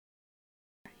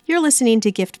You're listening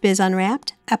to Gift Biz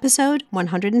Unwrapped, episode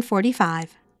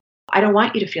 145. I don't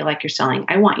want you to feel like you're selling.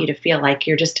 I want you to feel like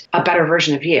you're just a better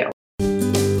version of you.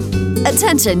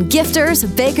 Attention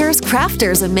gifters, bakers,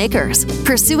 crafters, and makers.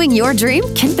 Pursuing your dream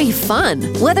can be fun.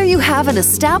 Whether you have an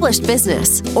established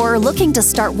business or are looking to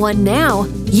start one now,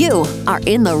 you are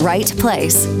in the right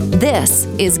place. This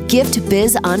is Gift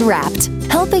Biz Unwrapped,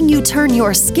 helping you turn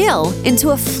your skill into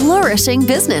a flourishing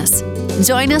business.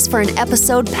 Join us for an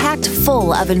episode packed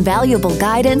full of invaluable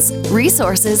guidance,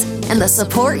 resources, and the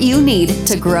support you need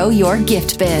to grow your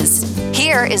gift biz.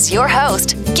 Here is your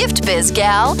host, Gift Biz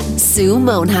gal, Sue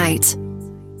Monheit.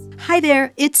 Hi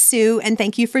there, it's Sue, and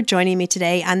thank you for joining me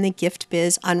today on the Gift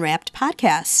Biz Unwrapped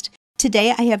podcast.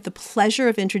 Today, I have the pleasure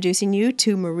of introducing you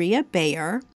to Maria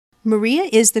Bayer. Maria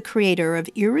is the creator of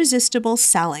Irresistible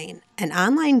Selling, an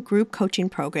online group coaching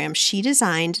program she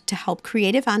designed to help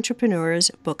creative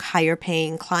entrepreneurs book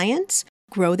higher-paying clients,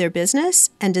 grow their business,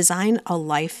 and design a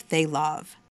life they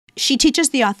love. She teaches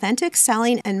the authentic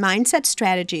selling and mindset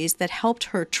strategies that helped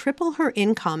her triple her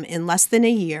income in less than a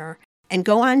year and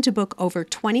go on to book over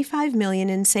 $25 million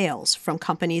in sales from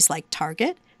companies like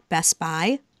Target, Best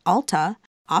Buy, Ulta,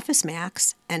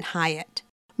 OfficeMax, and Hyatt.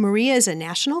 Maria is a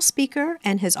national speaker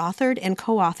and has authored and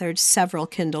co-authored several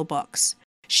Kindle books.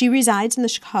 She resides in the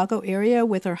Chicago area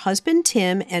with her husband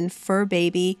Tim and fur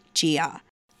baby Gia,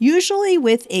 usually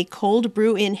with a cold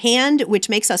brew in hand, which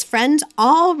makes us friends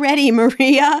already.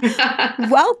 Maria,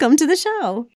 welcome to the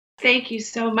show. Thank you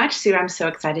so much, Sue. I'm so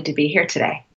excited to be here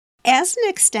today. As an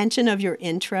extension of your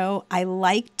intro, I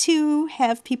like to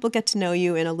have people get to know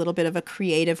you in a little bit of a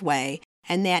creative way,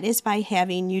 and that is by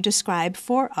having you describe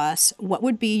for us what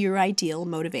would be your ideal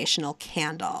motivational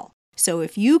candle. So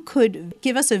if you could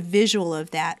give us a visual of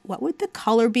that, what would the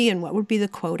color be and what would be the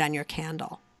quote on your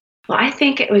candle? Well, I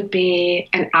think it would be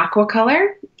an aqua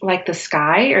color, like the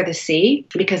sky or the sea,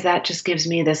 because that just gives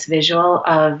me this visual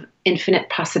of infinite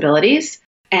possibilities.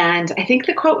 And I think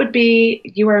the quote would be,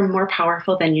 "You are more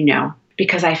powerful than you know,"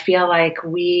 because I feel like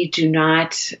we do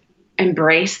not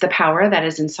embrace the power that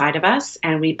is inside of us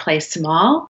and we play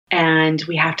small, and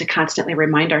we have to constantly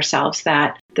remind ourselves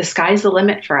that the sky's the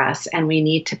limit for us and we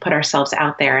need to put ourselves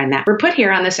out there, and that we're put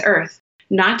here on this earth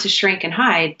not to shrink and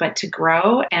hide, but to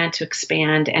grow and to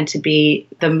expand and to be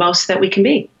the most that we can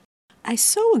be. I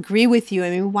so agree with you. I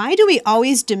mean, why do we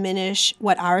always diminish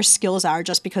what our skills are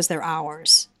just because they're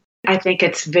ours? I think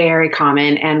it's very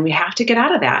common, and we have to get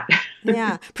out of that.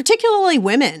 Yeah, particularly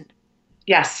women.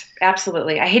 Yes,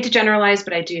 absolutely. I hate to generalize,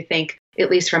 but I do think, at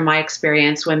least from my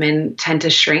experience, women tend to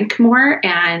shrink more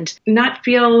and not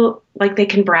feel like they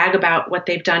can brag about what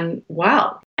they've done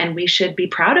well. And we should be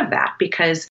proud of that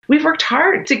because we've worked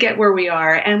hard to get where we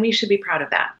are, and we should be proud of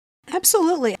that.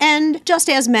 Absolutely. And just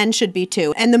as men should be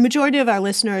too. And the majority of our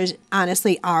listeners,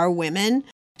 honestly, are women.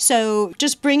 So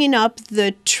just bringing up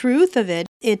the truth of it,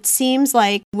 it seems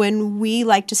like when we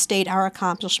like to state our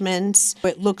accomplishments,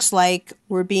 it looks like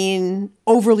we're being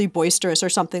overly boisterous or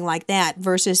something like that,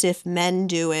 versus if men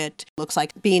do it, it looks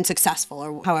like being successful,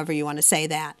 or however you want to say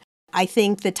that. I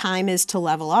think the time is to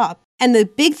level up. And the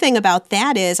big thing about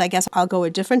that is, I guess I'll go a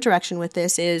different direction with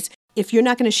this, is if you're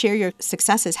not going to share your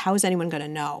successes, how is anyone going to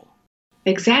know?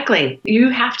 Exactly.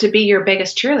 You have to be your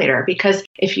biggest cheerleader, because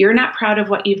if you're not proud of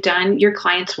what you've done, your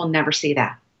clients will never see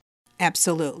that.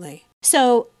 Absolutely.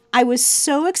 So I was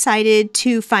so excited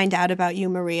to find out about you,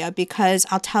 Maria, because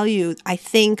I'll tell you, I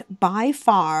think by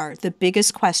far the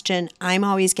biggest question I'm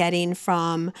always getting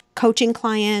from coaching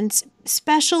clients,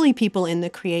 especially people in the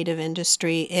creative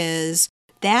industry, is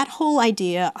that whole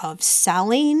idea of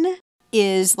selling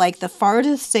is like the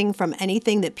farthest thing from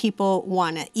anything that people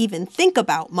want to even think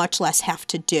about, much less have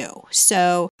to do.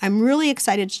 So I'm really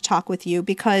excited to talk with you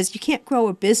because you can't grow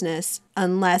a business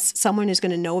unless someone is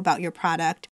going to know about your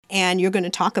product and you're going to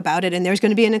talk about it and there's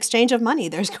going to be an exchange of money.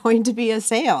 There's going to be a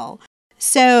sale.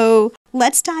 So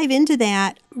let's dive into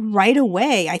that right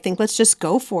away. I think let's just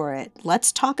go for it.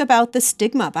 Let's talk about the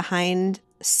stigma behind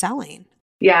selling.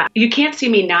 Yeah, you can't see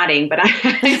me nodding, but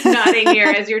I'm nodding here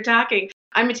as you're talking.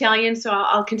 I'm Italian, so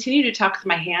I'll continue to talk with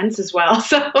my hands as well.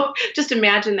 So just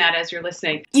imagine that as you're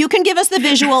listening. You can give us the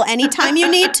visual anytime you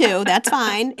need to. That's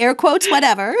fine. Air quotes,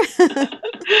 whatever.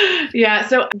 Yeah,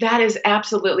 so that is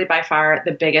absolutely by far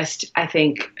the biggest, I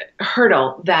think,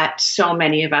 hurdle that so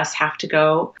many of us have to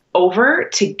go over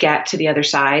to get to the other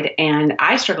side. And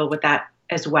I struggled with that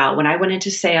as well. When I went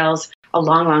into sales a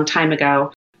long, long time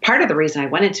ago, part of the reason I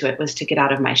went into it was to get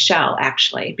out of my shell,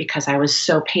 actually, because I was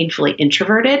so painfully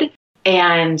introverted.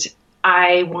 And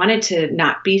I wanted to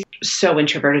not be so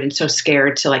introverted and so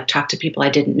scared to talk to people I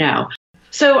didn't know.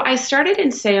 So I started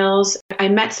in sales. I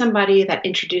met somebody that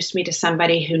introduced me to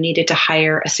somebody who needed to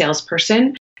hire a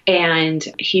salesperson. And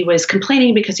he was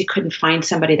complaining because he couldn't find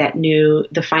somebody that knew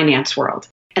the finance world.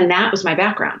 And that was my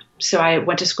background. So I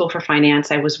went to school for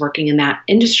finance. I was working in that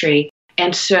industry.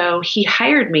 And so he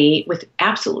hired me with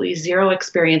absolutely zero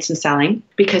experience in selling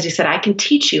because he said, I can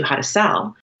teach you how to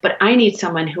sell, but I need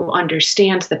someone who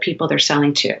understands the people they're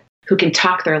selling to, who can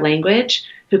talk their language,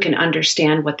 who can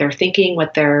understand what they're thinking,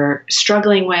 what they're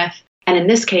struggling with. And in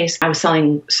this case, I was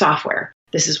selling software.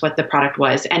 This is what the product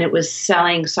was. And it was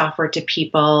selling software to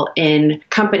people in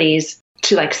companies,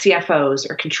 to like CFOs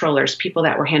or controllers, people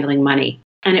that were handling money.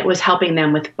 And it was helping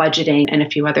them with budgeting and a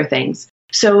few other things.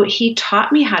 So he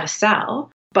taught me how to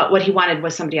sell, but what he wanted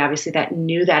was somebody obviously that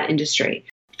knew that industry.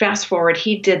 Fast forward,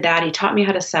 he did that. He taught me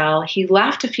how to sell. He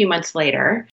left a few months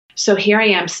later. So here I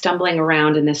am stumbling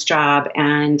around in this job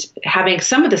and having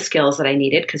some of the skills that I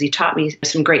needed because he taught me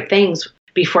some great things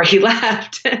before he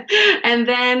left. And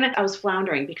then I was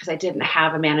floundering because I didn't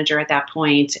have a manager at that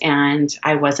point and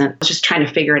I was just trying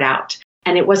to figure it out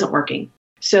and it wasn't working.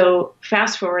 So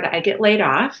fast forward, I get laid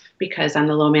off because I'm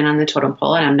the low man on the totem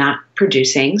pole and I'm not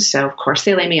producing. So of course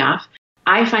they lay me off.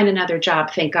 I find another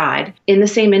job, thank God, in the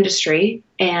same industry.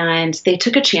 And they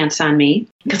took a chance on me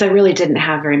because I really didn't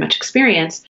have very much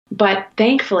experience. But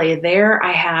thankfully, there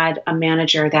I had a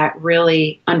manager that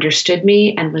really understood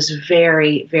me and was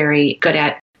very, very good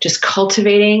at just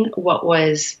cultivating what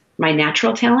was my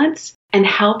natural talents and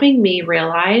helping me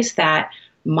realize that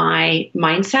my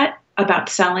mindset about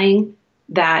selling,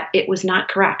 that it was not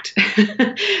correct.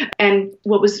 And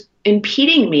what was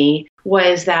impeding me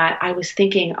was that I was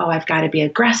thinking, oh, I've got to be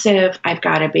aggressive. I've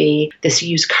got to be this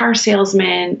used car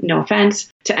salesman. No offense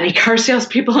to any car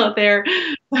salespeople out there,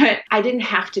 but I didn't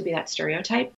have to be that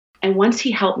stereotype. And once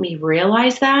he helped me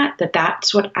realize that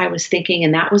that's what I was thinking,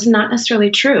 and that was not necessarily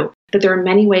true, that there are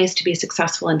many ways to be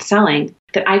successful in selling,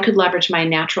 that I could leverage my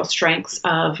natural strengths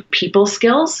of people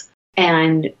skills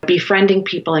and befriending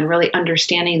people and really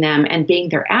understanding them and being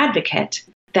their advocate,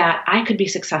 that I could be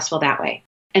successful that way.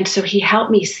 And so he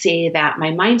helped me see that my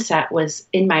mindset was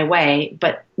in my way,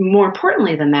 but more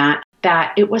importantly than that,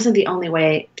 that it wasn't the only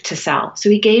way to sell. So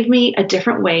he gave me a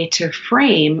different way to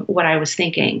frame what I was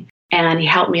thinking. And he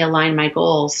helped me align my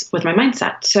goals with my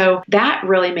mindset. So that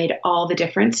really made all the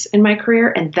difference in my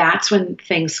career. And that's when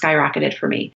things skyrocketed for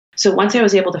me. So once I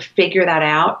was able to figure that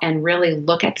out and really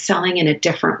look at selling in a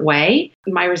different way,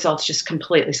 my results just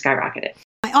completely skyrocketed.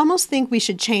 I almost think we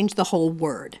should change the whole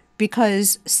word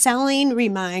because selling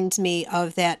reminds me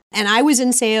of that. And I was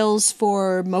in sales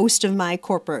for most of my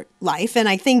corporate life. And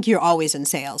I think you're always in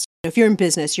sales. If you're in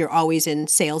business, you're always in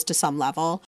sales to some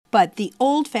level. But the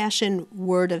old-fashioned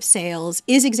word of sales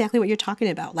is exactly what you're talking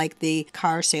about, like the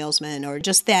car salesman or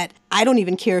just that I don't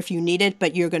even care if you need it,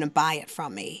 but you're going to buy it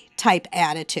from me type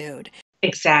attitude.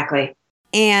 Exactly.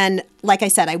 And like I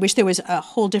said, I wish there was a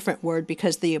whole different word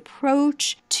because the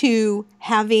approach to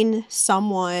having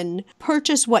someone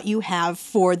purchase what you have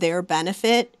for their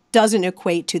benefit doesn't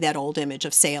equate to that old image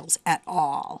of sales at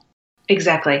all.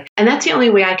 Exactly. And that's the only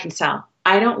way I can sell.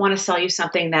 I don't want to sell you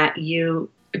something that you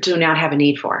do not have a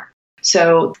need for.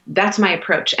 So that's my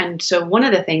approach. And so one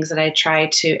of the things that I try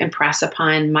to impress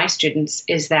upon my students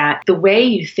is that the way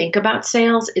you think about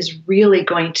sales is really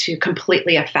going to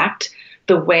completely affect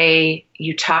the way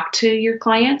you talk to your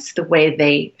clients, the way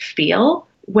they feel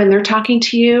when they're talking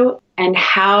to you, and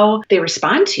how they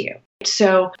respond to you.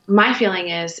 So my feeling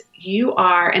is you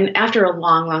are, and after a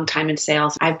long, long time in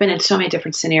sales, I've been in so many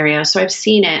different scenarios. So I've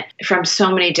seen it from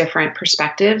so many different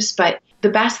perspectives. But the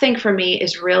best thing for me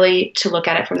is really to look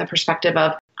at it from the perspective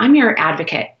of, I'm your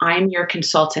advocate. I'm your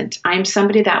consultant. I'm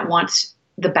somebody that wants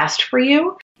the best for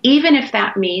you. Even if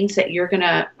that means that you're going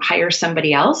to hire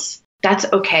somebody else, that's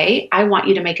okay. I want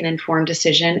you to make an informed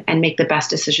decision and make the best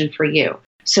decision for you.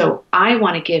 So I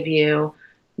want to give you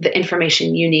the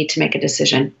information you need to make a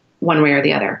decision one way or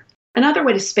the other. Another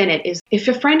way to spin it is if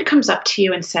a friend comes up to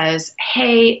you and says,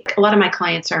 hey, a lot of my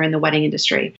clients are in the wedding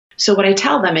industry. So what I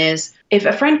tell them is, if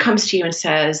a friend comes to you and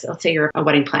says, let's say you're a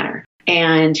wedding planner,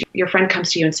 and your friend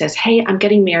comes to you and says, hey, I'm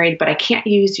getting married, but I can't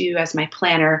use you as my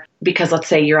planner because let's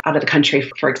say you're out of the country,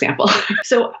 for example.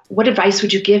 So what advice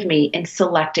would you give me in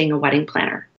selecting a wedding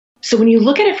planner? So when you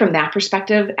look at it from that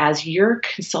perspective, as you're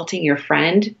consulting your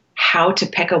friend how to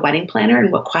pick a wedding planner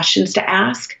and what questions to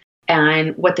ask,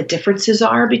 and what the differences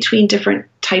are between different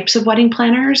types of wedding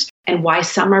planners, and why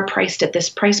some are priced at this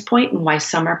price point and why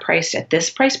some are priced at this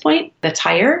price point that's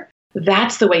higher,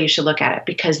 that's the way you should look at it,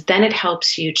 because then it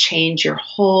helps you change your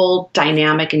whole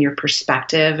dynamic and your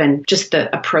perspective and just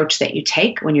the approach that you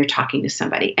take when you're talking to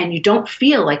somebody. And you don't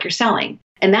feel like you're selling.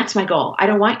 And that's my goal. I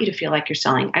don't want you to feel like you're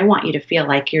selling. I want you to feel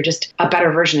like you're just a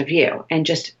better version of you and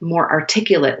just more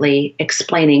articulately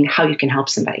explaining how you can help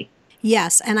somebody.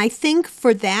 Yes, and I think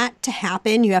for that to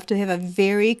happen, you have to have a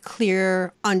very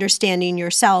clear understanding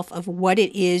yourself of what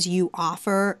it is you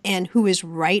offer and who is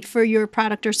right for your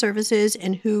product or services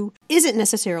and who isn't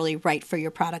necessarily right for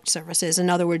your product services. In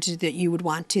other words, that you would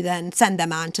want to then send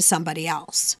them on to somebody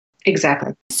else.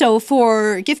 Exactly. So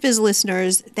for GiftBiz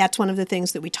listeners, that's one of the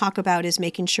things that we talk about is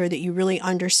making sure that you really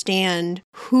understand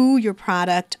who your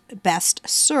product best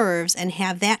serves and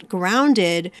have that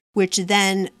grounded, which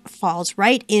then falls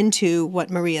right into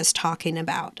what Maria's talking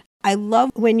about. I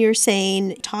love when you're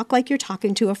saying, talk like you're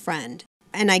talking to a friend.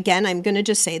 And again, I'm going to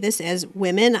just say this as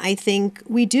women, I think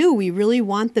we do. We really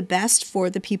want the best for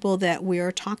the people that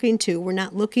we're talking to. We're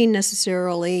not looking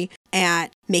necessarily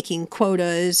at making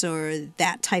quotas or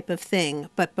that type of thing.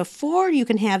 But before you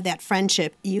can have that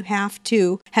friendship, you have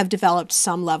to have developed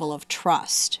some level of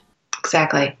trust.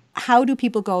 Exactly. How do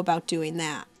people go about doing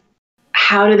that?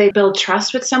 How do they build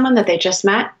trust with someone that they just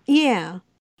met? Yeah.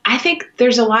 I think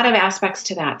there's a lot of aspects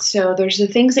to that. So there's the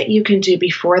things that you can do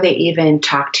before they even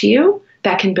talk to you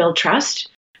that can build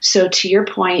trust. So to your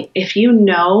point, if you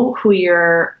know who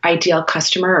your ideal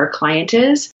customer or client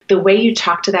is, the way you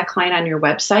talk to that client on your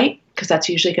website, because that's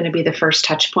usually going to be the first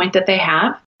touch point that they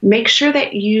have, make sure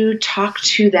that you talk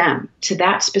to them, to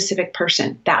that specific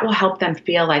person. That will help them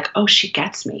feel like, oh, she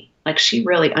gets me. Like she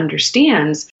really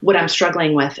understands what I'm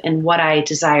struggling with and what I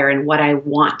desire and what I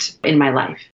want in my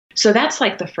life. So that's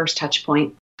like the first touch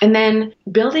point. And then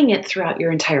building it throughout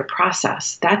your entire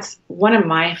process. That's one of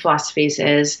my philosophies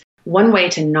is one way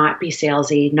to not be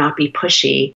salesy, not be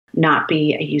pushy, not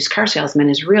be a used car salesman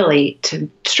is really to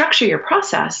structure your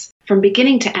process from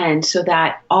beginning to end so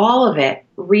that all of it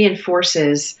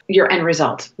reinforces your end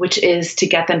result, which is to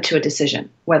get them to a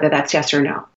decision, whether that's yes or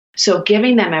no. So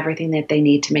giving them everything that they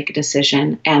need to make a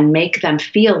decision and make them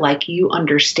feel like you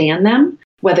understand them,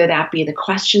 whether that be the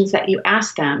questions that you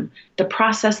ask them, the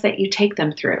process that you take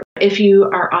them through. If you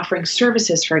are offering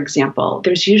services, for example,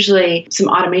 there's usually some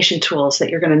automation tools that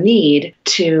you're going to need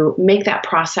to make that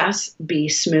process be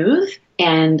smooth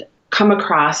and come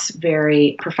across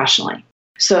very professionally.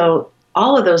 So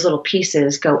all of those little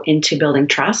pieces go into building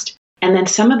trust. And then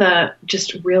some of the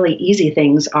just really easy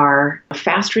things are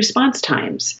fast response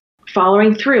times,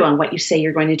 following through on what you say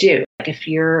you're going to do. Like if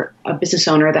you're a business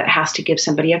owner that has to give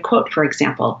somebody a quote, for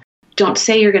example, don't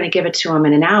say you're going to give it to them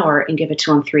in an hour and give it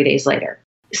to them 3 days later.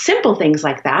 Simple things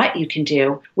like that you can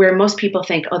do where most people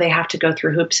think, oh, they have to go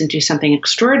through hoops and do something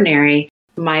extraordinary.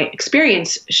 My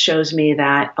experience shows me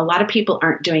that a lot of people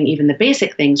aren't doing even the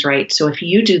basic things right. So if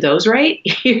you do those right,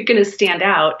 you're going to stand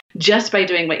out just by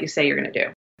doing what you say you're going to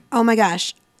do. Oh my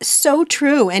gosh. So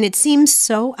true. And it seems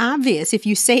so obvious. If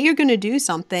you say you're going to do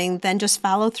something, then just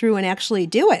follow through and actually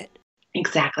do it.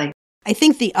 Exactly. I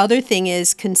think the other thing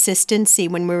is consistency.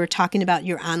 When we were talking about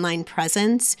your online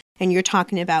presence and you're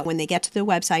talking about when they get to the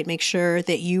website, make sure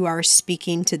that you are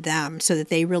speaking to them so that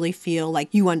they really feel like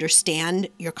you understand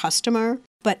your customer.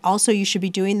 But also you should be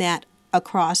doing that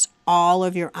across all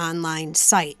of your online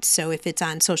sites. So if it's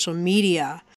on social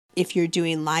media, if you're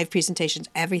doing live presentations,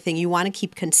 everything, you want to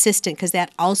keep consistent because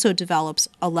that also develops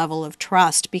a level of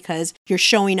trust because you're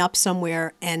showing up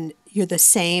somewhere and you're the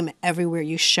same everywhere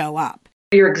you show up.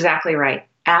 You're exactly right.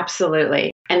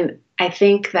 Absolutely. And I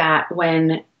think that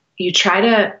when you try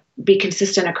to be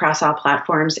consistent across all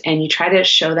platforms and you try to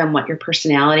show them what your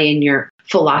personality and your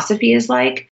philosophy is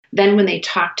like, then when they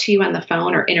talk to you on the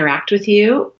phone or interact with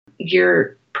you,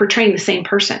 you're portraying the same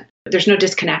person. There's no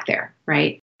disconnect there,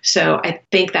 right? So I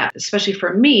think that, especially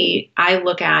for me, I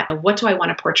look at what do I want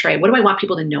to portray? What do I want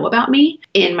people to know about me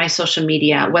in my social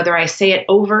media, whether I say it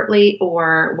overtly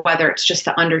or whether it's just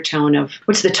the undertone of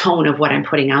what's the tone of what I'm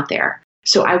putting out there.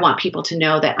 So I want people to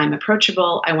know that I'm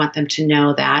approachable. I want them to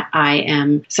know that I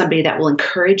am somebody that will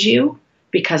encourage you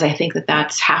because I think that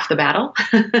that's half the battle.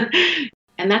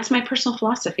 And that's my personal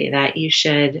philosophy, that you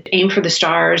should aim for the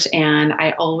stars. And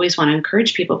I always want to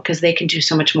encourage people because they can do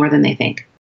so much more than they think.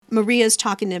 Maria's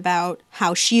talking about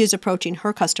how she is approaching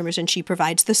her customers and she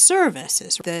provides the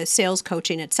services, the sales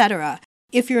coaching, etc.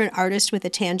 If you're an artist with a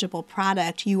tangible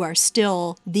product, you are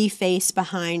still the face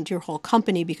behind your whole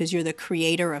company because you're the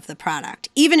creator of the product,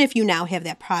 even if you now have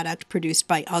that product produced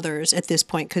by others at this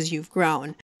point because you've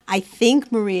grown. I think,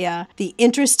 Maria, the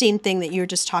interesting thing that you're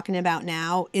just talking about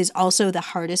now is also the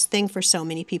hardest thing for so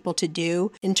many people to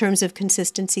do in terms of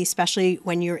consistency, especially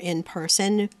when you're in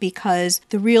person, because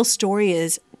the real story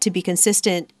is to be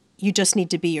consistent, you just need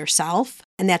to be yourself.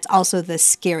 And that's also the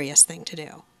scariest thing to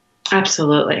do.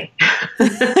 Absolutely.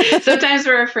 Sometimes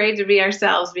we're afraid to be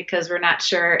ourselves because we're not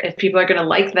sure if people are going to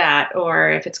like that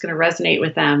or if it's going to resonate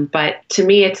with them. But to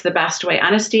me, it's the best way.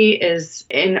 Honesty is,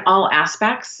 in all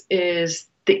aspects, is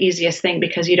the easiest thing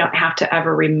because you don't have to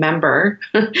ever remember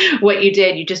what you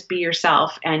did. You just be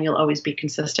yourself and you'll always be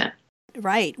consistent.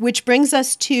 Right. Which brings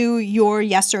us to your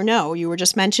yes or no. You were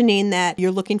just mentioning that you're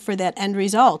looking for that end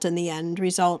result, and the end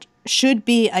result should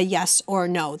be a yes or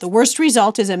no. The worst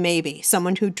result is a maybe,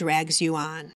 someone who drags you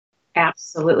on.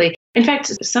 Absolutely. In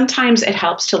fact, sometimes it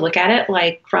helps to look at it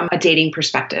like from a dating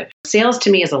perspective. Sales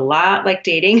to me is a lot like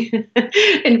dating.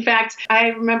 In fact, I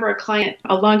remember a client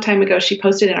a long time ago, she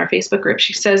posted in our Facebook group,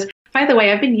 she says, "By the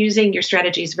way, I've been using your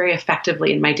strategies very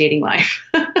effectively in my dating life."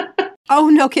 Oh,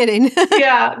 no kidding.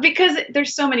 Yeah, because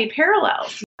there's so many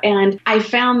parallels. And I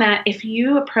found that if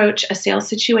you approach a sales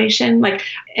situation,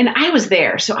 and I was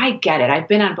there, so I get it. I've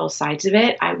been on both sides of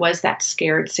it. I was that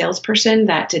scared salesperson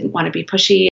that didn't want to be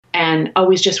pushy and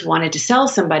always just wanted to sell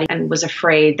somebody and was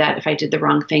afraid that if I did the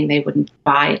wrong thing, they wouldn't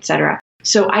buy, etc.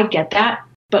 So I get that.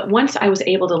 But once I was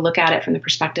able to look at it from the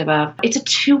perspective of it's a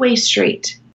two-way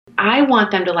street. I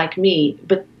want them to like me,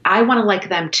 but I want to like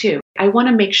them too. I want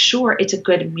to make sure it's a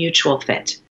good mutual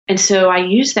fit. And so I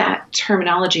use that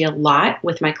terminology a lot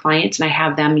with my clients, and I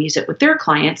have them use it with their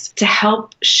clients to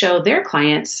help show their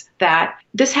clients that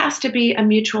this has to be a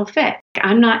mutual fit.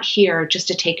 I'm not here just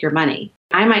to take your money.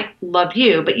 I might love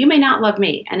you, but you may not love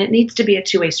me, and it needs to be a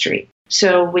two-way street.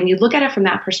 So when you look at it from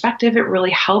that perspective, it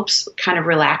really helps kind of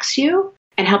relax you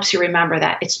and helps you remember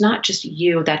that it's not just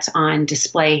you that's on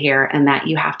display here and that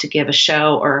you have to give a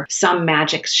show or some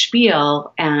magic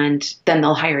spiel and then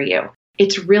they'll hire you.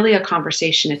 It's really a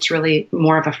conversation. It's really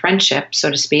more of a friendship,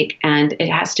 so to speak, and it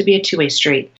has to be a two-way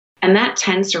street. And that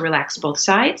tends to relax both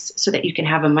sides so that you can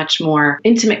have a much more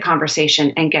intimate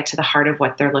conversation and get to the heart of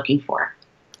what they're looking for.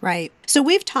 Right. So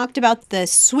we've talked about the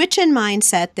switch in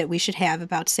mindset that we should have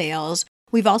about sales.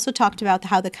 We've also talked about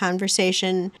how the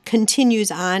conversation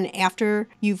continues on after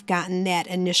you've gotten that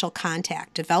initial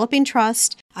contact, developing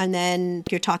trust, and then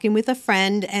you're talking with a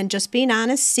friend and just being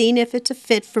honest, seeing if it's a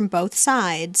fit from both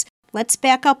sides. Let's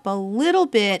back up a little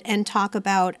bit and talk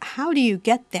about how do you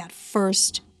get that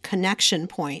first connection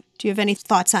point? Do you have any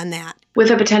thoughts on that?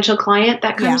 With a potential client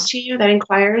that comes to you, that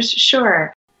inquires?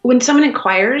 Sure. When someone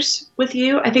inquires with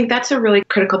you, I think that's a really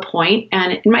critical point.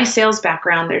 And in my sales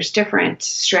background, there's different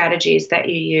strategies that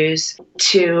you use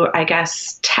to, I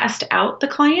guess, test out the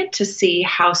client to see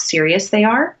how serious they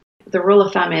are. The rule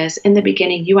of thumb is in the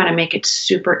beginning, you want to make it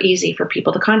super easy for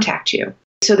people to contact you.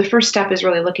 So the first step is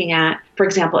really looking at, for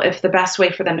example, if the best way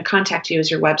for them to contact you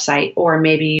is your website, or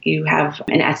maybe you have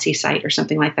an Etsy site or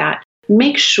something like that.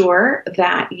 Make sure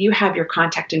that you have your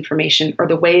contact information or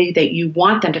the way that you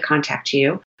want them to contact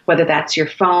you, whether that's your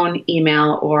phone,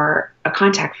 email, or a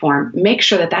contact form. Make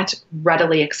sure that that's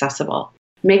readily accessible.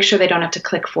 Make sure they don't have to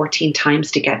click 14 times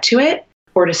to get to it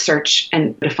or to search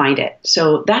and to find it.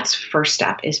 So that's first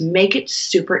step, is make it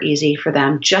super easy for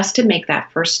them just to make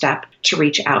that first step to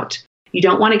reach out. You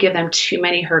don't want to give them too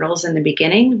many hurdles in the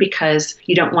beginning because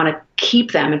you don't want to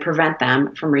keep them and prevent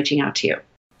them from reaching out to you.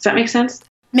 Does that make sense?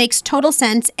 Makes total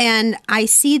sense. And I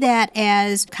see that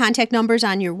as contact numbers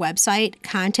on your website,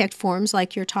 contact forms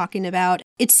like you're talking about.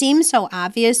 It seems so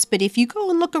obvious, but if you go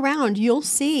and look around, you'll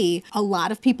see a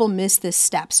lot of people miss this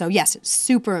step. So yes, it's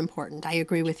super important. I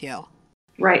agree with you.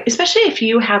 Right. Especially if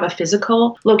you have a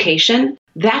physical location,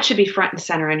 that should be front and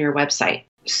center on your website.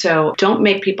 So don't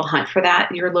make people hunt for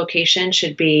that. Your location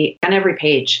should be on every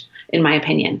page, in my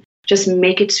opinion. Just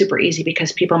make it super easy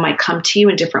because people might come to you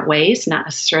in different ways, not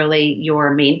necessarily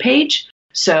your main page.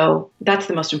 So that's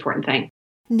the most important thing.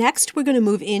 Next, we're going to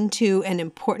move into an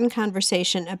important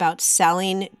conversation about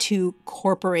selling to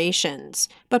corporations.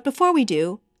 But before we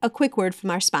do, a quick word from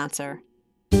our sponsor.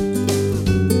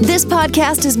 This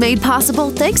podcast is made possible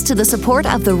thanks to the support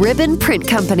of the Ribbon Print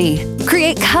Company.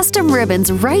 Create custom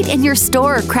ribbons right in your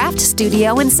store or craft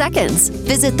studio in seconds.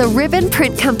 Visit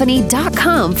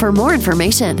theribbonprintcompany.com for more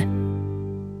information.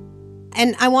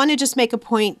 And I want to just make a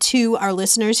point to our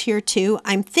listeners here too.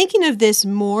 I'm thinking of this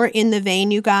more in the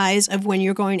vein, you guys, of when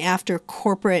you're going after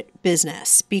corporate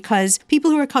business, because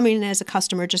people who are coming in as a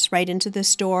customer just right into the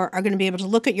store are going to be able to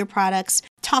look at your products,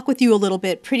 talk with you a little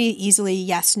bit pretty easily,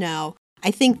 yes, no. I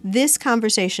think this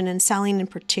conversation and selling in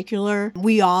particular,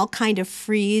 we all kind of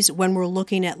freeze when we're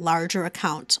looking at larger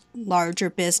accounts,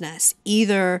 larger business,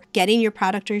 either getting your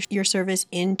product or your service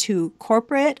into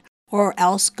corporate or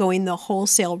else going the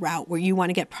wholesale route where you want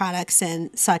to get products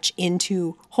and such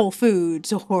into Whole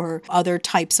Foods or other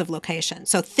types of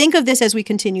locations. So think of this as we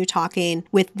continue talking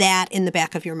with that in the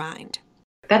back of your mind.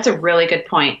 That's a really good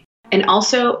point. And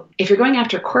also, if you're going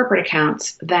after corporate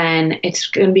accounts, then it's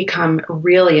going to become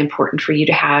really important for you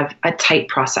to have a tight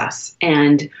process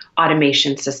and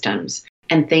automation systems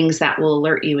and things that will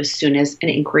alert you as soon as an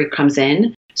inquiry comes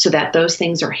in so that those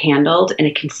things are handled in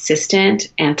a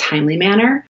consistent and timely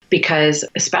manner. Because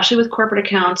especially with corporate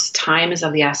accounts, time is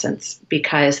of the essence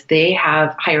because they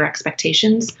have higher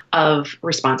expectations of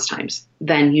response times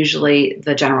than usually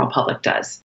the general public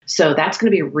does. So that's going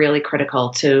to be really critical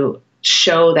to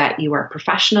show that you are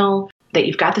professional, that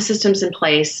you've got the systems in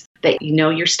place, that you know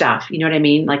your stuff. You know what I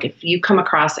mean? Like if you come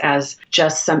across as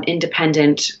just some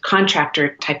independent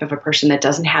contractor type of a person that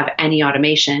doesn't have any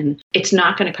automation, it's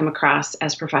not going to come across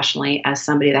as professionally as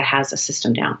somebody that has a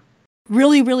system down.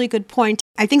 Really, really good point.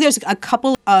 I think there's a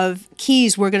couple of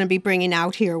keys we're going to be bringing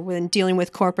out here when dealing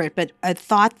with corporate, but a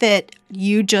thought that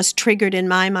you just triggered in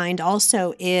my mind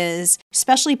also is,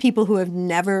 especially people who have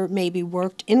never maybe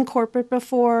worked in corporate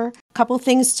before, a couple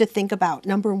things to think about.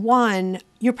 Number one,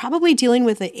 you're probably dealing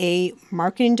with a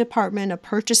marketing department, a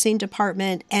purchasing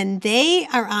department, and they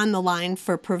are on the line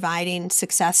for providing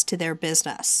success to their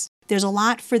business. There's a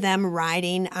lot for them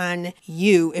riding on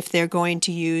you if they're going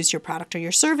to use your product or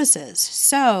your services.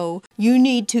 So you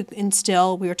need to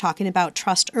instill, we were talking about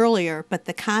trust earlier, but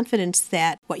the confidence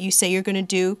that what you say you're going to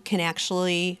do can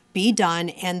actually be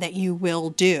done and that you will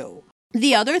do.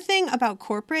 The other thing about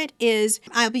corporate is,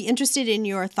 I'll be interested in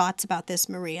your thoughts about this,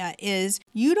 Maria, is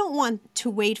you don't want to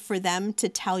wait for them to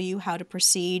tell you how to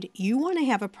proceed. You want to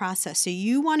have a process. So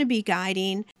you want to be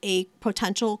guiding a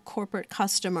potential corporate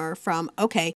customer from,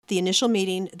 okay, the initial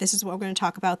meeting, this is what we're going to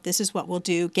talk about, this is what we'll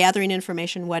do, gathering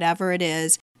information, whatever it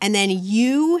is. And then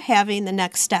you having the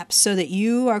next steps so that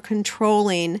you are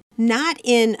controlling, not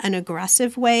in an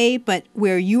aggressive way, but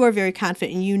where you are very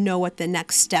confident and you know what the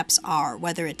next steps are,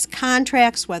 whether it's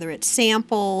contracts, whether it's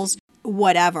samples,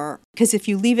 whatever. Because if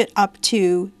you leave it up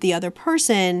to the other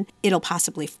person, it'll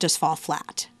possibly just fall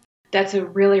flat. That's a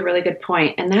really, really good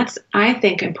point. And that's, I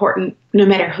think, important no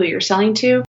matter who you're selling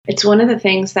to. It's one of the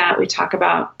things that we talk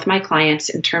about with my clients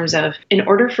in terms of, in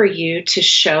order for you to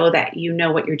show that you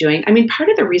know what you're doing. I mean, part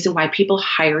of the reason why people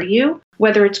hire you,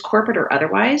 whether it's corporate or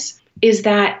otherwise, is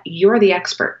that you're the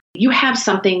expert. You have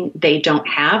something they don't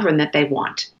have and that they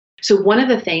want. So one of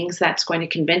the things that's going to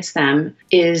convince them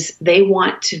is they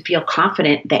want to feel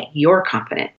confident that you're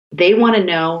confident. They want to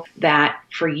know that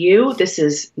for you, this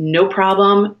is no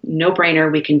problem, no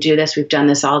brainer. We can do this. We've done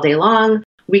this all day long.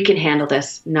 We can handle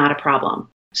this, not a problem.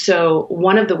 So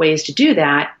one of the ways to do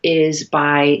that is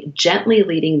by gently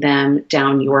leading them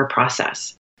down your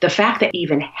process. The fact that you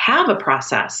even have a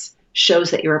process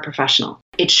shows that you're a professional.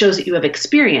 It shows that you have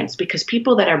experience, because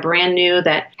people that are brand new,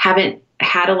 that haven't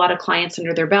had a lot of clients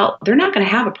under their belt, they're not going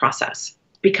to have a process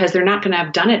because they're not going to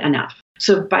have done it enough.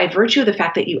 So by virtue of the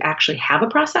fact that you actually have a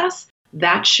process,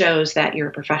 that shows that you're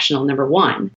a professional, number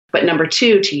one. But number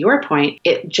two, to your point,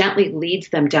 it gently leads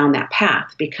them down that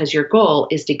path because your goal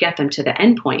is to get them to the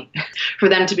end point for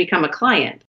them to become a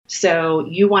client. So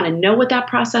you want to know what that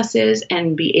process is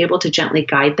and be able to gently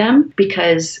guide them,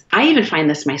 because I even find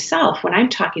this myself when I'm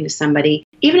talking to somebody,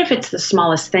 even if it's the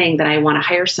smallest thing that I want to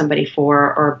hire somebody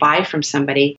for or buy from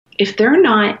somebody, if they're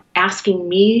not asking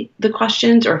me the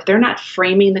questions or if they're not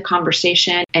framing the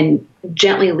conversation and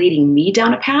gently leading me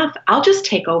down a path, I'll just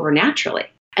take over naturally.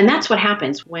 And that's what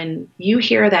happens when you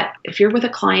hear that if you're with a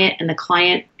client and the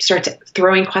client starts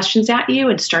throwing questions at you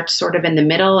and starts sort of in the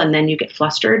middle and then you get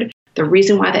flustered. The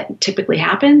reason why that typically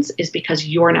happens is because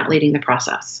you're not leading the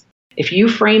process. If you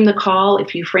frame the call,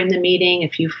 if you frame the meeting,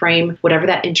 if you frame whatever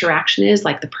that interaction is,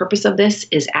 like the purpose of this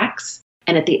is X,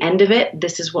 and at the end of it,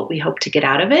 this is what we hope to get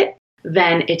out of it,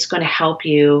 then it's going to help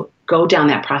you go down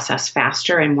that process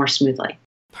faster and more smoothly.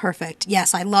 Perfect.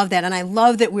 Yes, I love that. And I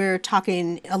love that we're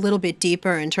talking a little bit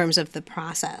deeper in terms of the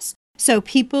process. So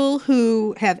people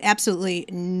who have absolutely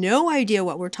no idea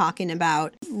what we're talking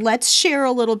about, let's share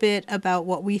a little bit about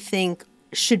what we think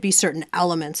should be certain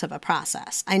elements of a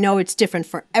process. I know it's different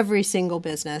for every single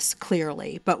business,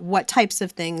 clearly, but what types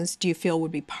of things do you feel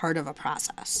would be part of a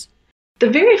process? The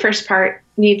very first part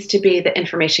needs to be the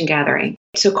information gathering.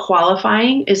 So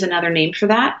qualifying is another name for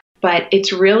that, but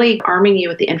it's really arming you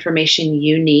with the information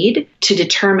you need to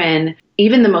determine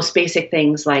even the most basic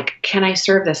things like, can I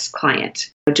serve this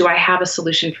client? Do I have a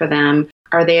solution for them?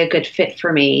 Are they a good fit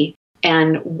for me?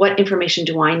 And what information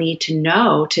do I need to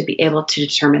know to be able to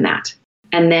determine that?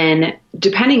 And then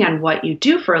depending on what you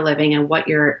do for a living and what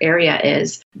your area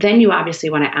is, then you obviously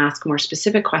want to ask more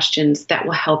specific questions that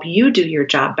will help you do your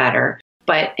job better.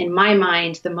 But in my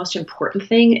mind, the most important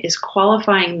thing is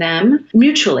qualifying them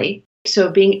mutually.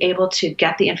 So being able to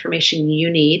get the information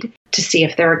you need to see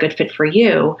if they're a good fit for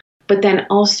you, but then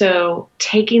also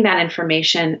taking that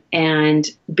information and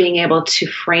being able to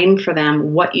frame for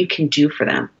them what you can do for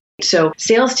them. So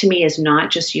sales to me is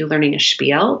not just you learning a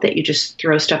spiel that you just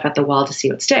throw stuff at the wall to see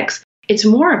what sticks. It's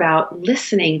more about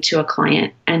listening to a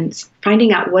client and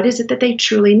finding out what is it that they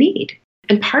truly need.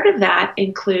 And part of that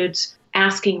includes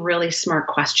asking really smart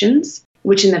questions,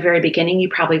 which in the very beginning, you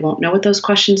probably won't know what those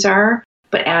questions are.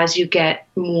 But as you get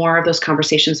more of those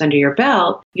conversations under your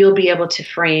belt, you'll be able to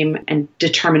frame and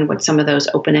determine what some of those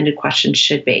open-ended questions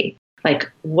should be.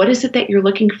 Like, what is it that you're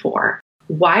looking for?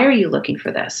 Why are you looking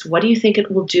for this? What do you think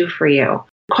it will do for you?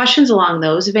 Questions along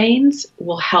those veins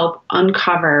will help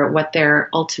uncover what their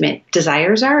ultimate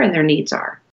desires are and their needs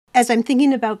are. As I'm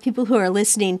thinking about people who are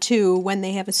listening to when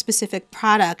they have a specific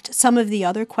product, some of the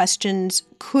other questions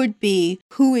could be,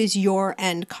 who is your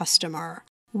end customer?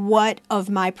 What of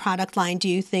my product line do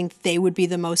you think they would be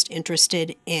the most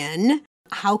interested in?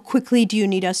 How quickly do you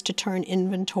need us to turn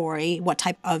inventory? What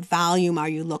type of volume are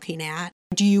you looking at?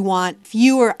 Do you want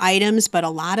fewer items, but a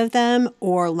lot of them,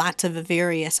 or lots of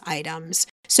various items?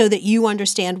 So that you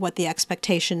understand what the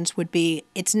expectations would be.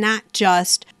 It's not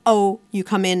just, oh, you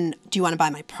come in, do you want to buy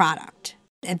my product?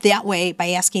 And that way, by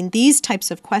asking these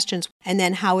types of questions and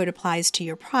then how it applies to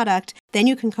your product, then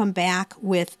you can come back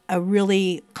with a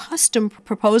really custom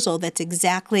proposal that's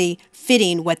exactly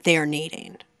fitting what they're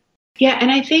needing. Yeah,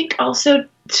 and I think also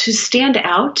to stand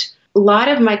out, a lot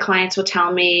of my clients will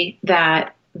tell me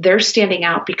that they're standing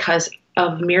out because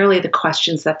of merely the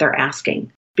questions that they're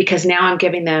asking. Because now I'm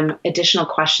giving them additional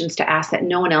questions to ask that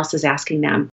no one else is asking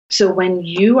them. So when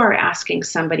you are asking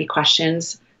somebody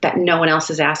questions that no one else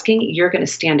is asking, you're going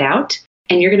to stand out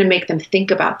and you're going to make them think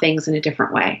about things in a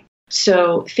different way.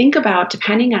 So think about,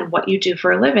 depending on what you do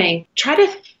for a living, try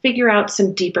to figure out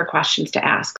some deeper questions to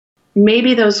ask.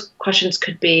 Maybe those questions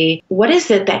could be, what is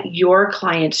it that your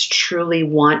clients truly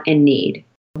want and need?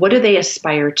 What do they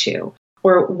aspire to?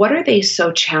 Or what are they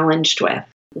so challenged with?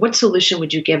 What solution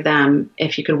would you give them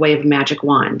if you could wave a magic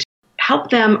wand?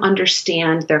 Help them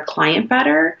understand their client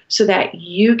better so that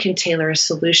you can tailor a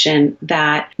solution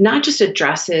that not just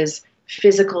addresses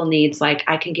physical needs, like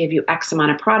I can give you X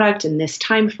amount of product in this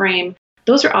time frame.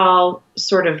 Those are all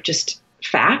sort of just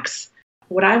facts.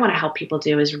 What I want to help people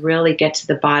do is really get to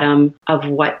the bottom of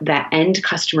what that end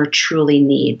customer truly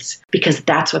needs, because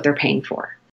that's what they're paying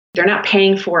for. They're not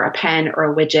paying for a pen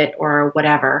or a widget or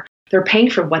whatever. They're paying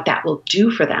for what that will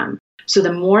do for them. So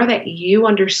the more that you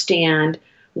understand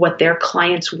what their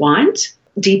clients want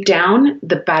deep down,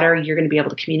 the better you're going to be able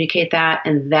to communicate that.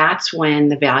 And that's when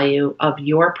the value of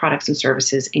your products and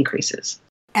services increases.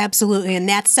 Absolutely. And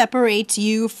that separates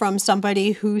you from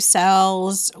somebody who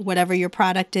sells whatever your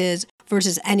product is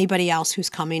versus anybody else who's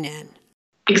coming in.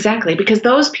 Exactly. Because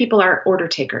those people are order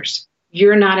takers.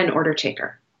 You're not an order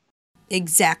taker.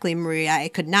 Exactly, Maria. I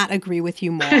could not agree with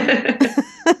you more.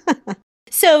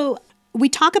 So we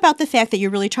talk about the fact that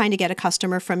you're really trying to get a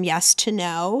customer from yes to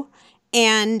no.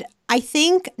 And I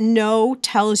think no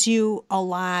tells you a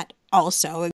lot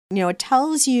also. It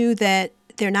tells you that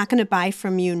they're not going to buy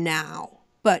from you now.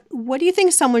 But what do you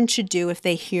think someone should do if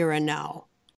they hear a no?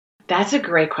 That's a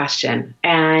great question.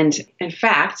 And in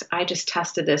fact, I just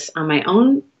tested this on my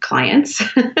own clients.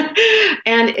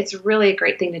 And it's really a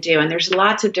great thing to do. And there's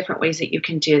lots of different ways that you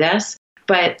can do this.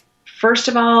 But first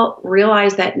of all,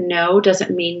 realize that no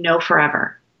doesn't mean no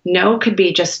forever. No could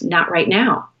be just not right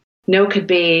now. No could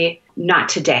be not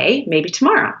today, maybe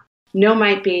tomorrow. No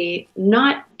might be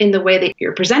not in the way that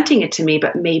you're presenting it to me,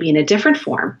 but maybe in a different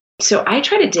form. So I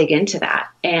try to dig into that,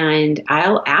 and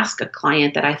I'll ask a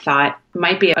client that I thought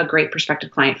might be a great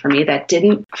prospective client for me that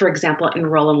didn't, for example,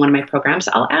 enroll in one of my programs.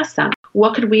 I'll ask them,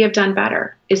 what could we have done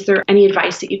better? Is there any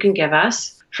advice that you can give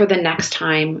us for the next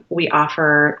time we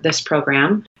offer this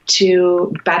program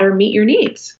to better meet your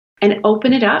needs? And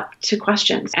open it up to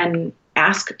questions and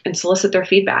ask and solicit their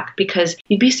feedback, because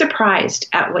you'd be surprised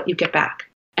at what you get back.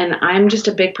 And I'm just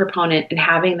a big proponent in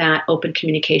having that open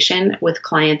communication with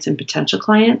clients and potential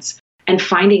clients and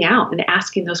finding out and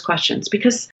asking those questions,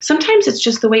 because sometimes it's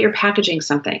just the way you're packaging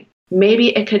something. Maybe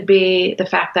it could be the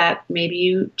fact that maybe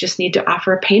you just need to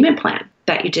offer a payment plan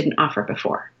that you didn't offer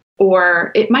before.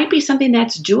 Or it might be something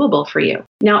that's doable for you.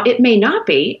 Now, it may not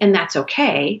be, and that's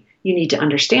okay. You need to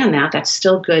understand that. That's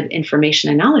still good information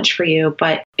and knowledge for you.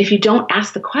 But if you don't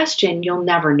ask the question, you'll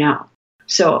never know.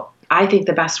 So I think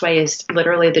the best way is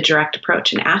literally the direct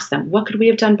approach and ask them, what could we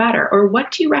have done better? Or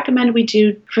what do you recommend we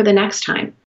do for the next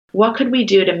time? What could we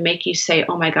do to make you say,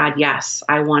 oh my God, yes,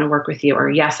 I want to work with you,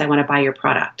 or yes, I want to buy your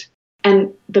product?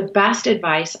 And the best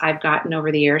advice I've gotten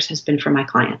over the years has been from my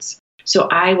clients. So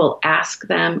I will ask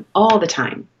them all the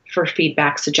time for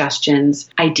feedback, suggestions,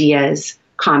 ideas,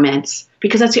 comments,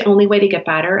 because that's the only way to get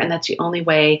better. And that's the only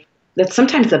way, that's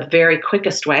sometimes the very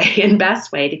quickest way and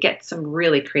best way to get some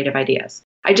really creative ideas.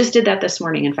 I just did that this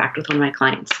morning, in fact, with one of my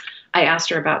clients. I asked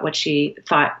her about what she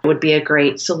thought would be a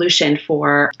great solution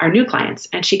for our new clients.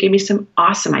 And she gave me some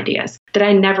awesome ideas that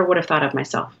I never would have thought of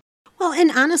myself. Well,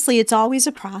 and honestly, it's always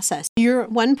a process. You're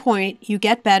at one point, you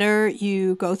get better,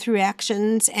 you go through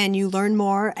actions and you learn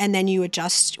more, and then you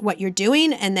adjust what you're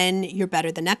doing, and then you're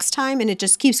better the next time, and it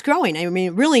just keeps growing. I mean,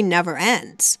 it really never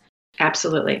ends.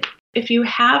 Absolutely. If you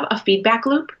have a feedback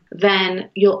loop, then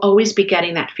you'll always be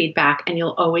getting that feedback and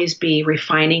you'll always be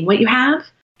refining what you have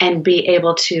and be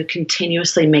able to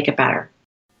continuously make it better.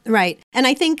 Right. And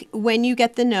I think when you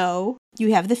get the no,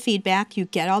 you have the feedback, you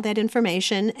get all that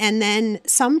information, and then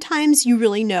sometimes you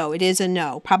really know it is a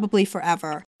no, probably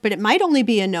forever, but it might only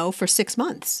be a no for 6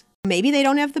 months. Maybe they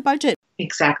don't have the budget.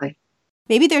 Exactly.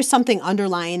 Maybe there's something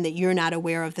underlying that you're not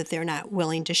aware of that they're not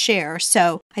willing to share.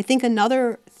 So I think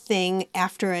another thing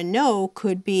after a no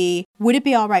could be, would it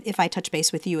be all right if I touch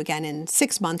base with you again in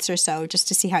 6 months or so just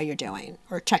to see how you're doing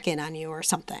or check in on you or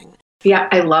something? Yeah,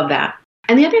 I love that.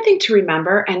 And the other thing to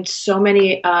remember, and so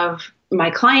many of my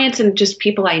clients and just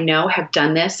people I know have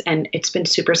done this and it's been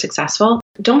super successful.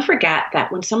 Don't forget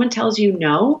that when someone tells you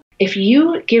no, if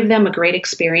you give them a great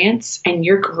experience and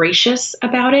you're gracious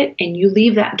about it and you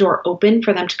leave that door open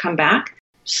for them to come back,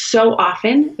 so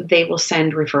often they will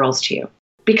send referrals to you.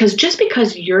 Because just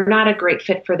because you're not a great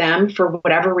fit for them for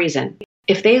whatever reason,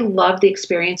 if they love the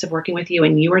experience of working with you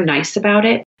and you are nice about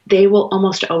it, they will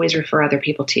almost always refer other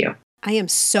people to you. I am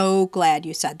so glad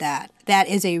you said that. That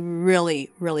is a really,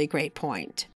 really great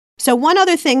point. So one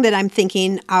other thing that I'm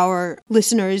thinking our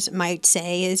listeners might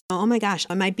say is, oh my gosh,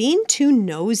 am I being too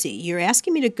nosy? You're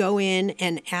asking me to go in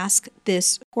and ask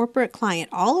this corporate client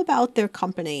all about their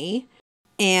company,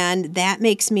 and that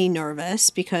makes me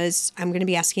nervous because I'm going to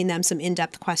be asking them some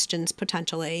in-depth questions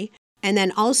potentially. And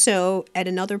then also at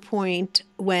another point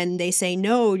when they say,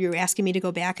 no, you're asking me to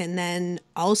go back and then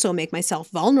also make myself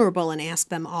vulnerable and ask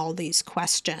them all these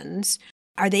questions.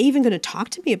 Are they even going to talk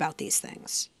to me about these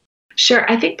things? Sure.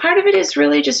 I think part of it is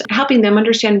really just helping them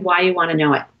understand why you want to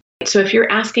know it. So if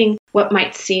you're asking what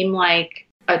might seem like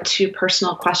a too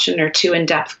personal question or too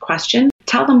in-depth question,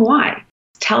 tell them why.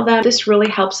 Tell them this really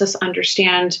helps us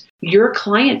understand your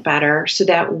client better so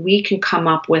that we can come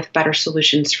up with better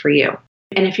solutions for you.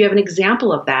 And if you have an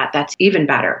example of that, that's even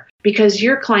better because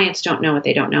your clients don't know what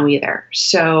they don't know either.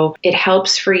 So it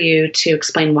helps for you to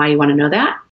explain why you want to know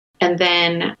that. And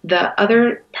then the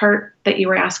other part that you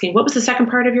were asking, what was the second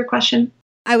part of your question?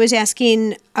 I was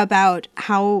asking about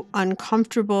how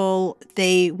uncomfortable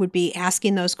they would be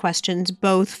asking those questions,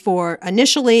 both for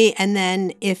initially and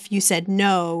then if you said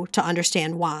no, to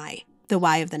understand why, the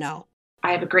why of the no.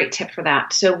 I have a great tip for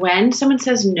that. So when someone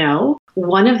says no,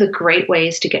 one of the great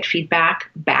ways to get feedback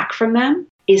back from them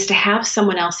is to have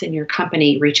someone else in your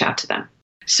company reach out to them.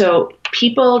 So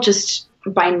people just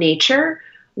by nature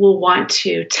will want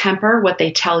to temper what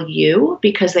they tell you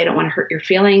because they don't want to hurt your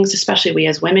feelings, especially we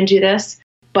as women do this.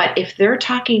 But if they're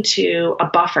talking to a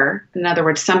buffer, in other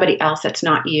words, somebody else that's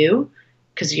not you,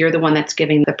 because you're the one that's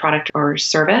giving the product or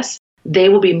service, they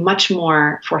will be much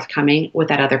more forthcoming with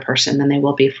that other person than they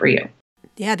will be for you.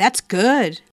 Yeah, that's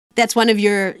good. That's one of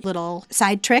your little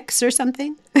side tricks or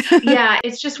something? Yeah,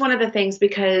 it's just one of the things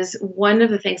because one of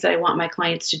the things that I want my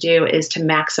clients to do is to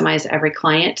maximize every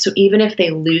client. So even if they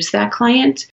lose that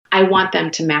client, I want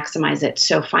them to maximize it.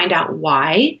 So find out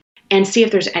why and see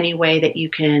if there's any way that you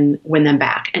can win them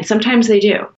back. And sometimes they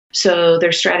do. So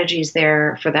there's strategies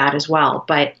there for that as well.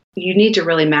 But you need to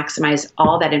really maximize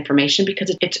all that information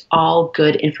because it's all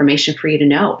good information for you to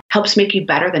know. Helps make you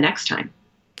better the next time.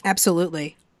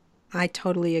 Absolutely. I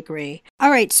totally agree.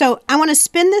 All right. So I want to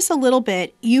spin this a little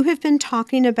bit. You have been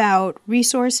talking about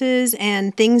resources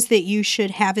and things that you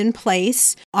should have in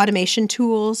place, automation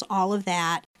tools, all of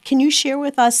that. Can you share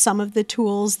with us some of the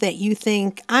tools that you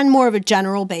think on more of a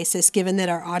general basis, given that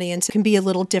our audience can be a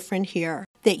little different here,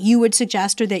 that you would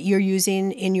suggest or that you're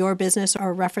using in your business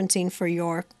or referencing for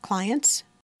your clients?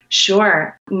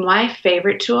 Sure. My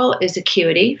favorite tool is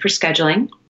Acuity for scheduling,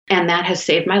 and that has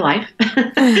saved my life.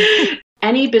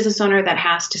 Any business owner that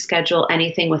has to schedule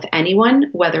anything with anyone,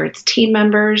 whether it's team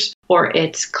members or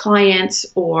it's clients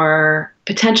or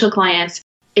potential clients,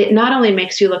 it not only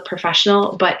makes you look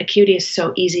professional, but Acuity is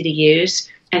so easy to use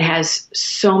and has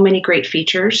so many great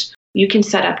features. You can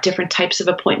set up different types of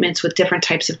appointments with different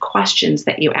types of questions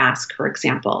that you ask, for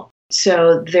example.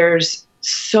 So there's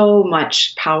so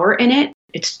much power in it.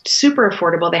 It's super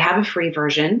affordable. They have a free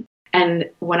version. And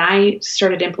when I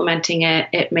started implementing it,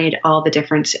 it made all the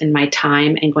difference in my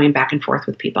time and going back and forth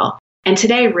with people. And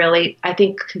today, really, I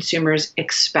think consumers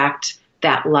expect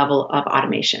that level of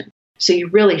automation. So you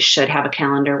really should have a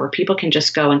calendar where people can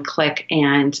just go and click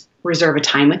and reserve a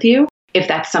time with you if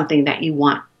that's something that you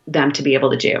want them to be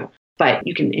able to do. But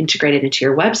you can integrate it into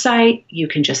your website. You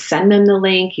can just send them the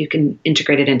link. You can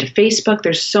integrate it into Facebook.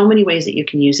 There's so many ways that you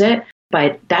can use it,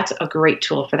 but that's a great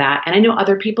tool for that. And I know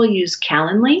other people use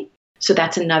Calendly. So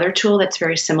that's another tool that's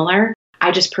very similar.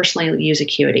 I just personally use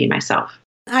Acuity myself.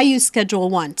 I use Schedule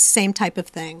Once, same type of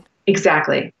thing.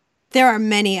 Exactly. There are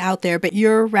many out there, but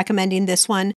you're recommending this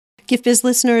one. GiftBiz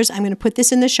listeners, I'm going to put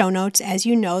this in the show notes. As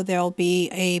you know, there'll be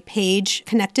a page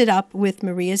connected up with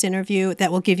Maria's interview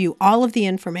that will give you all of the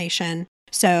information.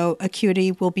 So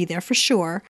Acuity will be there for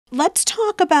sure. Let's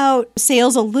talk about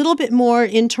sales a little bit more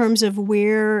in terms of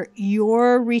where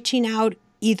you're reaching out,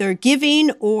 either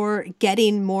giving or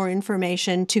getting more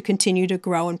information to continue to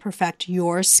grow and perfect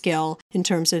your skill in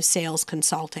terms of sales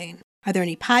consulting. Are there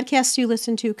any podcasts you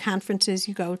listen to, conferences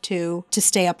you go to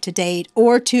stay up to date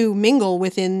or to mingle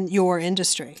within your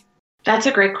industry? That's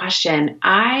a great question.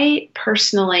 I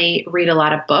personally read a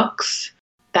lot of books.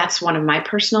 That's one of my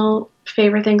personal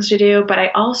favorite things to do. But I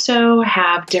also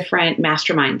have different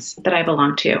masterminds that I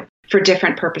belong to for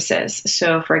different purposes.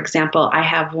 So, for example, I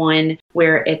have one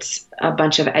where it's a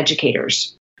bunch of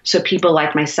educators. So people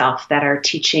like myself that are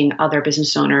teaching other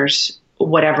business owners,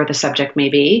 whatever the subject may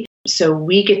be. So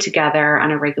we get together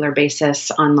on a regular basis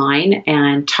online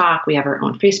and talk. We have our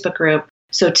own Facebook group.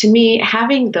 So to me,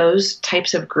 having those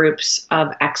types of groups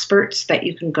of experts that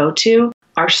you can go to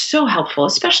are so helpful,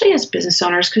 especially as business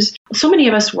owners, because so many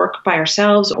of us work by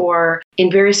ourselves or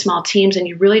in very small teams, and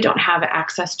you really don't have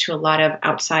access to a lot of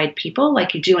outside people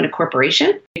like you do in a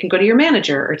corporation. You can go to your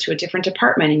manager or to a different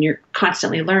department and you're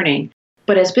constantly learning.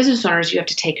 But as business owners, you have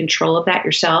to take control of that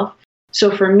yourself.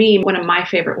 So for me, one of my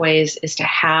favorite ways is to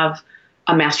have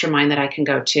a mastermind that I can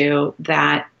go to,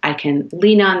 that I can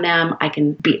lean on them, I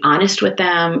can be honest with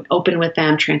them, open with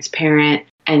them, transparent,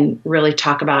 and really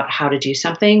talk about how to do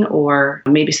something, or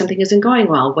maybe something isn't going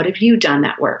well. What have you done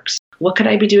that works? What could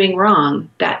I be doing wrong?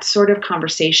 That sort of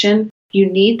conversation. You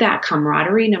need that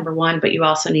camaraderie, number one, but you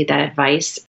also need that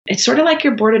advice. It's sort of like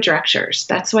your board of directors.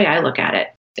 That's the way I look at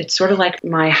it. It's sort of like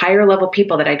my higher level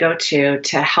people that I go to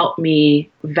help me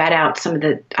vet out some of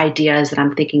the ideas that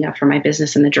I'm thinking of for my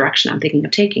business and the direction I'm thinking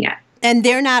of taking it. And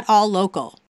they're not all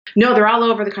local. No, they're all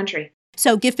over the country.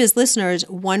 So GiftBiz listeners,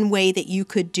 one way that you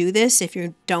could do this if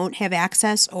you don't have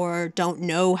access or don't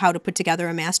know how to put together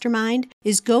a mastermind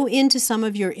is go into some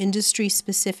of your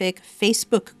industry-specific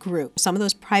Facebook groups, some of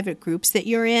those private groups that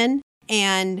you're in,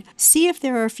 and see if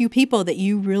there are a few people that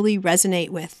you really resonate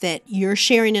with, that you're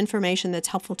sharing information that's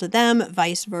helpful to them,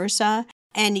 vice versa.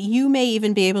 And you may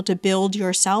even be able to build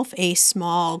yourself a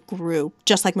small group,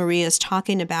 just like Maria is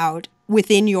talking about,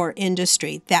 within your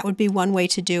industry. That would be one way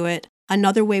to do it.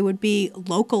 Another way would be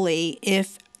locally,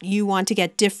 if you want to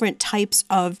get different types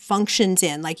of functions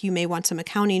in, like you may want some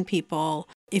accounting people,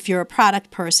 if you're a product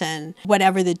person,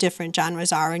 whatever the different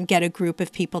genres are, and get a group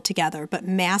of people together. But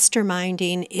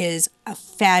masterminding is a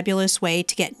fabulous way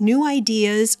to get new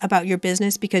ideas about your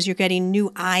business because you're getting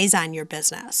new eyes on your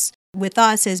business. With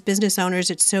us as business owners,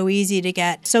 it's so easy to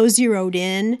get so zeroed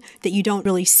in that you don't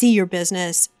really see your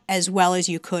business as well as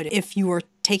you could if you were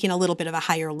taking a little bit of a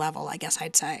higher level, I guess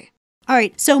I'd say. All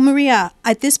right, so Maria,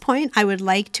 at this point, I would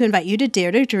like to invite you to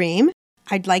Dare to Dream.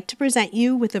 I'd like to present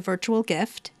you with a virtual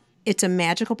gift. It's a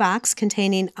magical box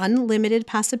containing unlimited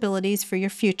possibilities for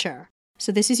your future.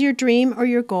 So this is your dream or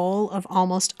your goal of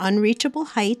almost unreachable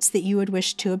heights that you would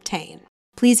wish to obtain.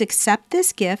 Please accept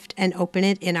this gift and open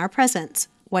it in our presence.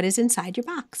 What is inside your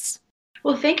box?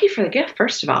 Well, thank you for the gift,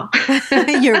 first of all.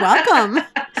 You're welcome.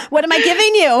 What am I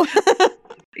giving you?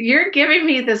 You're giving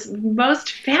me this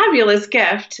most fabulous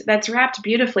gift that's wrapped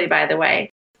beautifully, by the way.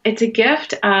 It's a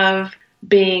gift of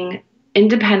being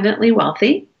independently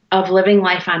wealthy, of living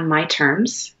life on my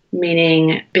terms,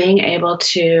 meaning being able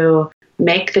to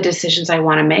make the decisions I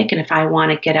want to make. And if I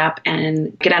want to get up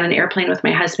and get on an airplane with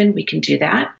my husband, we can do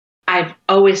that. I've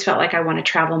always felt like I want to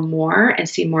travel more and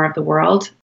see more of the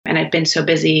world. And I've been so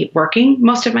busy working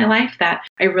most of my life that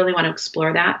I really want to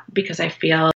explore that because I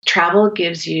feel travel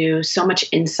gives you so much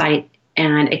insight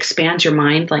and expands your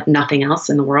mind like nothing else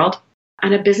in the world.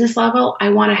 On a business level, I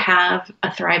want to have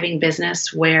a thriving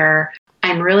business where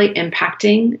I'm really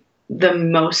impacting the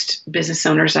most business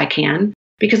owners I can,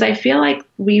 because I feel like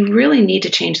we really need to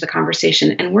change the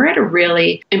conversation. And we're at a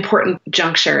really important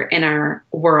juncture in our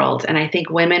world. And I think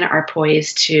women are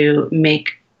poised to make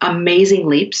amazing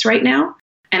leaps right now.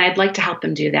 And I'd like to help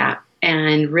them do that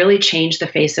and really change the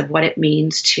face of what it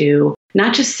means to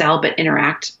not just sell, but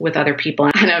interact with other people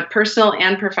on a personal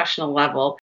and professional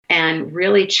level. and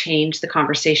really change the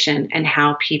conversation and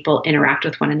how people interact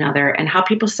with one another and how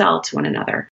people sell to one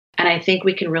another. And I think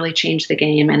we can really change the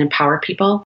game and empower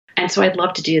people. And so I'd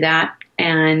love to do that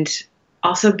and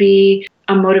also be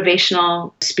a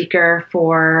motivational speaker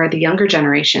for the younger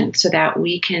generation so that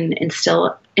we can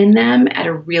instill in them at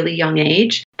a really young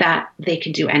age that they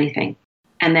can do anything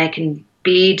and they can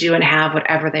be, do, and have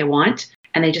whatever they want.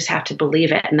 And they just have to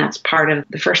believe it. And that's part of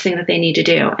the first thing that they need to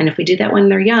do. And if we do that when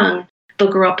they're young, they'll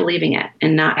grow up believing it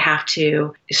and not have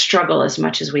to struggle as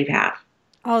much as we have.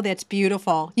 Oh, that's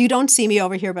beautiful. You don't see me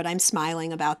over here, but I'm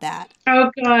smiling about that. Oh,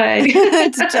 good.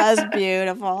 It's just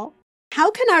beautiful.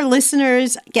 How can our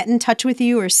listeners get in touch with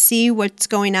you or see what's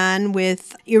going on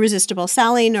with Irresistible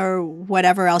Selling or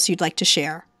whatever else you'd like to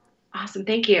share? Awesome.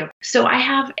 Thank you. So I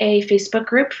have a Facebook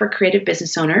group for creative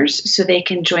business owners, so they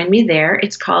can join me there.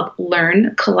 It's called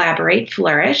Learn, Collaborate,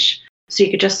 Flourish. So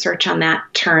you could just search on that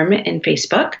term in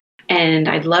Facebook, and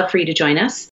I'd love for you to join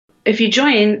us. If you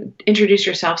join, introduce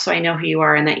yourself so I know who you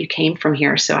are and that you came from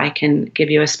here so I can give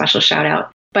you a special shout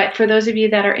out. But for those of you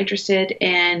that are interested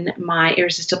in my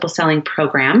Irresistible Selling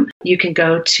program, you can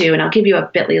go to, and I'll give you a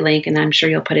bit.ly link, and I'm sure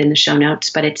you'll put it in the show notes,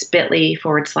 but it's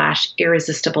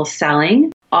bit.ly/Irresistible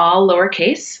Selling, all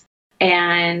lowercase.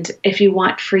 And if you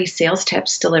want free sales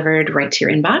tips delivered right to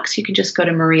your inbox, you can just go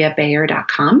to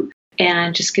mariabayer.com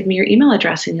and just give me your email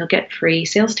address and you'll get free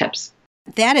sales tips.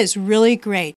 That is really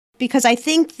great. Because I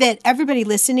think that everybody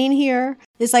listening here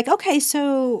is like, okay,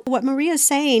 so what Maria's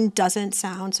saying doesn't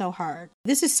sound so hard.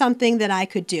 This is something that I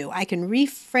could do. I can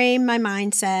reframe my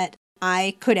mindset.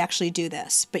 I could actually do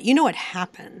this. But you know what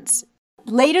happens?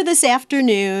 Later this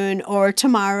afternoon or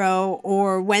tomorrow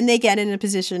or when they get in a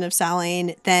position of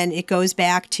selling, then it goes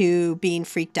back to being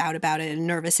freaked out about it and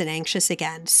nervous and anxious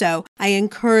again. So I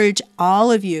encourage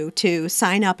all of you to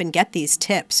sign up and get these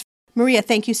tips. Maria,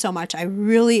 thank you so much. I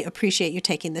really appreciate you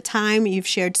taking the time. You've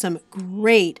shared some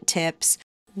great tips,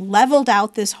 leveled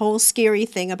out this whole scary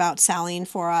thing about selling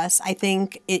for us. I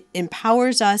think it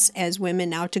empowers us as women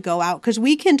now to go out because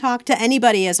we can talk to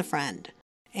anybody as a friend.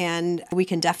 And we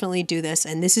can definitely do this.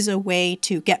 And this is a way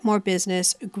to get more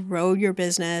business, grow your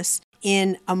business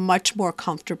in a much more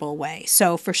comfortable way.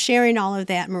 So for sharing all of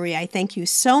that, Maria, I thank you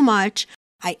so much.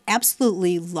 I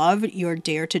absolutely loved your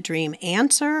Dare to Dream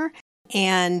answer.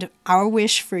 And our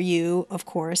wish for you, of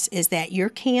course, is that your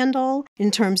candle, in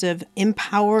terms of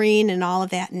empowering and all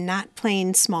of that, not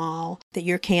playing small, that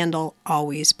your candle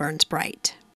always burns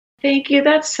bright. Thank you.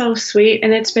 That's so sweet.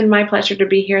 And it's been my pleasure to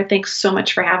be here. Thanks so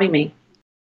much for having me.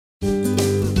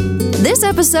 This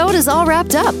episode is all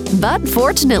wrapped up, but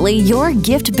fortunately, your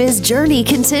Gift Biz journey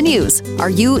continues. Are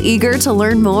you eager to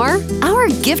learn more? Our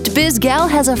Gift Biz gal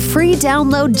has a free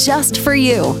download just for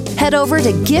you. Head over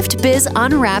to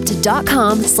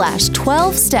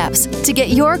giftbizunwrapped.com/12 steps to get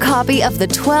your copy of the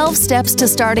 12 steps to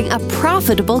starting a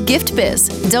profitable gift biz.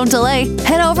 Don't delay.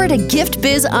 Head over to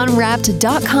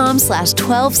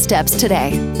giftbizunwrapped.com/12 steps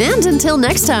today. And until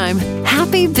next time,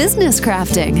 happy business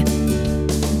crafting.